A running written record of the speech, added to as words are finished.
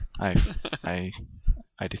I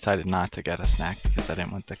decided not to get a snack because I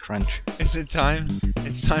didn't want the crunch. Is it time?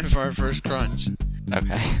 It's time for our first crunch.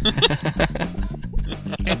 Okay.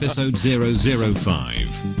 Episode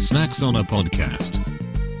 005, Snacks on a Podcast.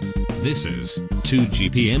 This is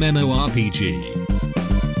 2GP MMORPG.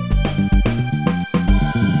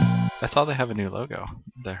 I saw they have a new logo.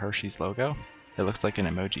 The Hershey's logo. It looks like an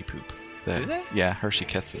emoji poop. Do they? Yeah, Hershey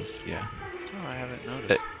Kisses. Yeah. Oh, I haven't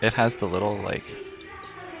noticed. It has the little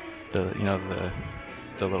the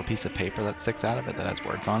little piece of paper that sticks out of it that has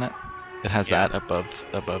words on it. It has that above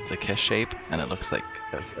the kiss shape, and it looks like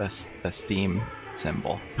a steam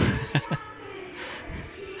symbol.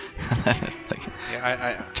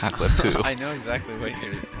 Yeah, chocolate poo. I know exactly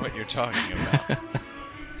what you're talking about.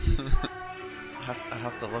 I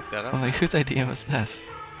have to look that up. I'm like, whose idea was this?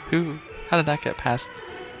 How did that get past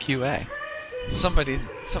QA? Somebody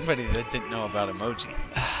that didn't know about emoji.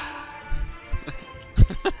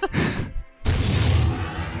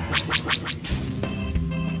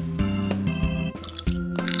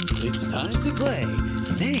 It's time to play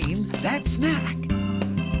Name That Snack.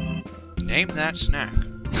 Name that snack.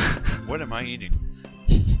 What am I eating?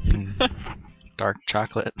 Dark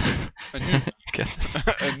chocolate. A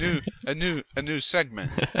new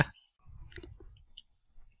segment.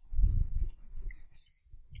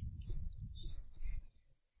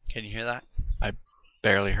 Can you hear that? I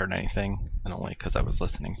barely heard anything, and only because I was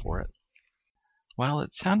listening for it. Well,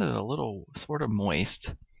 it sounded a little sort of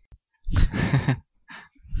moist.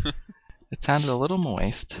 It sounded a little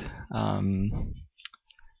moist. Kind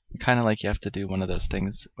of like you have to do one of those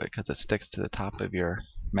things because it sticks to the top of your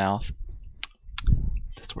mouth.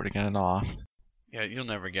 That's where to get it off. Yeah, you'll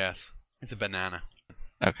never guess. It's a banana.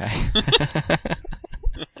 Okay.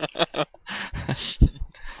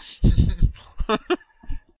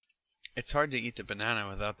 It's hard to eat the banana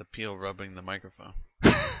without the peel rubbing the microphone.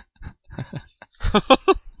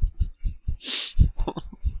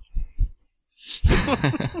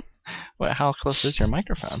 What? How close is your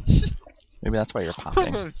microphone? Maybe that's why you're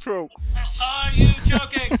popping. Are you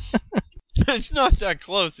joking? It's not that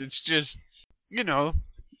close. It's just, the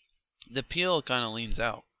peel kind of leans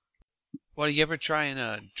out. Well, do you ever try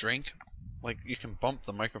and drink? Like, you can bump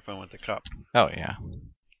the microphone with the cup. Oh, yeah.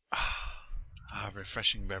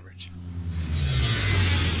 Refreshing beverage.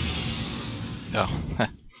 Oh.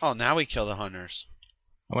 Oh, now we kill the hunters.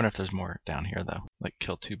 I wonder if there's more down here, though. Like,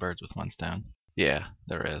 kill two birds with one stone. Yeah,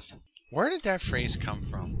 there is. Where did that phrase come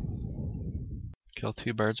from? Kill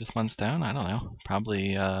two birds with one stone? I don't know.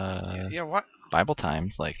 Probably, Yeah, what? Bible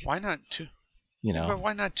times, like, Why not two? you know. But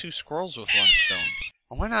why not two squirrels with one stone?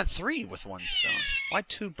 Or why not three with one stone? Why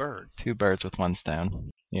two birds? Two birds with one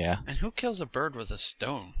stone. Yeah. And who kills a bird with a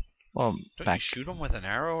stone? Well, Don't you shoot them with an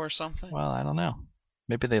arrow or something? Well, I don't know.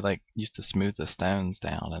 Maybe they, used to smooth the stones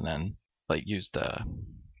down and then, used the...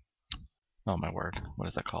 Oh, my word. What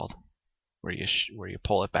is that called? Where you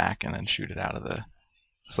pull it back and then shoot it out of the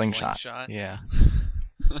slingshot. Yeah.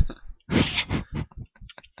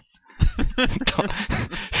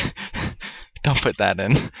 Don't put that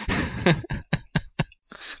in.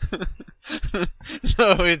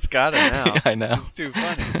 No, it's got it now. Yeah, I know. It's too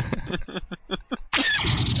funny.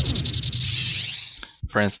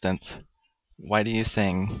 For instance, why do you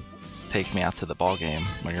sing "Take Me Out to the Ball Game"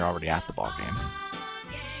 when you're already at the ball game?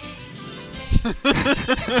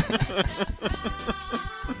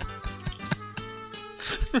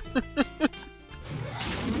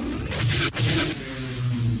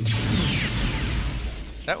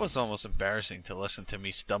 That was almost embarrassing to listen to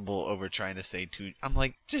me stumble over trying to say 2. I'm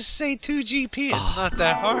like, just say 2GP. It's not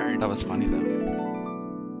that hard. That was funny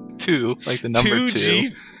though. 2, like the number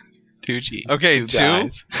 2G? 2. 2G. Okay, 2 2.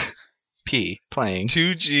 guys. P playing.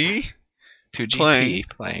 2G. 2GP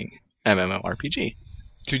playing MMORPG.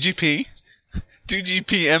 2GP.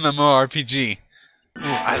 2GP MMORPG. Ooh,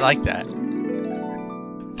 I like that.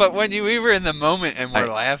 But when we were in the moment and we're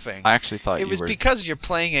laughing, I actually thought it was because you're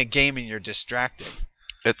playing a game and you're distracted.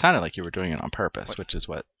 It sounded like you were doing it on purpose, which is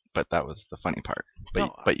but that was the funny part.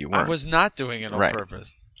 But you weren't. I was not doing it on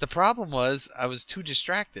purpose. The problem was I was too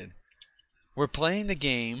distracted. We're playing the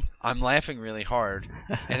game, I'm laughing really hard,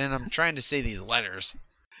 and then I'm trying to say these letters.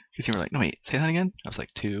 Because you were like, no wait, say that again? I was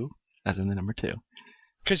like 2, as in the number 2.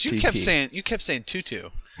 Because you kept saying tutu.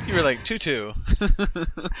 You were like tutu. Well,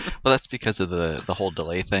 that's because of the whole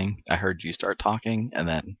delay thing. I heard you start talking, and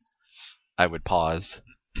then I would pause,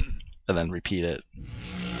 and then repeat it.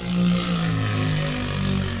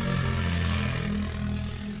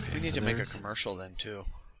 We need to make a commercial then too.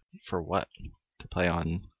 For what? To play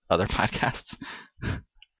on other podcasts?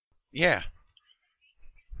 Yeah.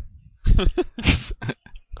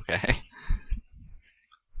 Okay.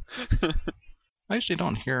 I usually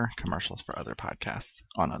don't hear commercials for other podcasts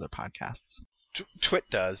on other podcasts. Twit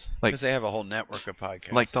does, Like- because they have a whole network of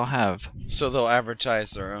podcasts. Like So they'll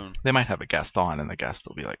advertise their own. they might have a guest on, and the guest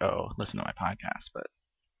will be like, "Oh, listen to my podcast." But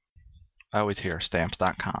I always hear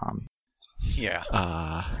Stamps.com. Yeah.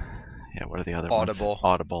 Yeah. What are the other Audible. ones?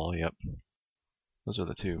 Audible. Yep. Those are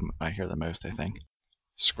the two I hear the most, I think.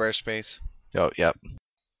 Squarespace. Oh, yep.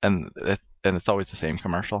 And it's always the same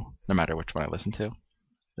commercial, no matter which one I listen to.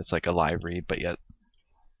 It's like a live read, but yet,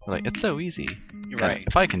 like, it's so easy. You're Yeah, right.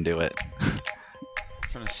 If I can do it.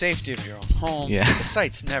 From the safety of your own home. Yeah. The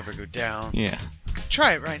sites never go down. Yeah.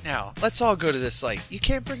 Try it right now. Let's all go to this site. You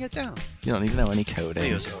can't bring it down. You don't even know any coding.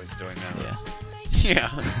 Leo's always doing that. Yeah.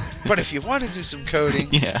 Yeah. But if you want to do some coding,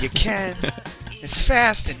 Yeah. you can. It's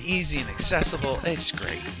fast and easy and accessible. It's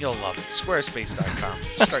great. You'll love it. Squarespace.com.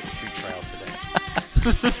 Start your free trial today.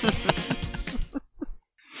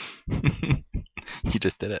 You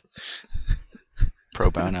just did it.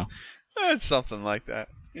 Pro bono. It's something like that.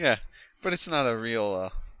 Yeah. But it's not a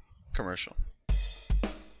real commercial.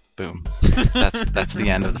 Boom. That's the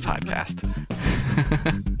end of the podcast.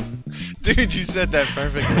 Dude, you said that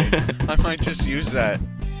perfectly. I might just use that.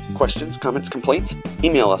 Questions, comments, complaints?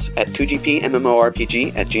 Email us at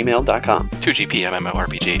 2gpmmorpg@gmail.com. 2GP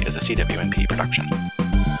MMORPG is a CWNP production.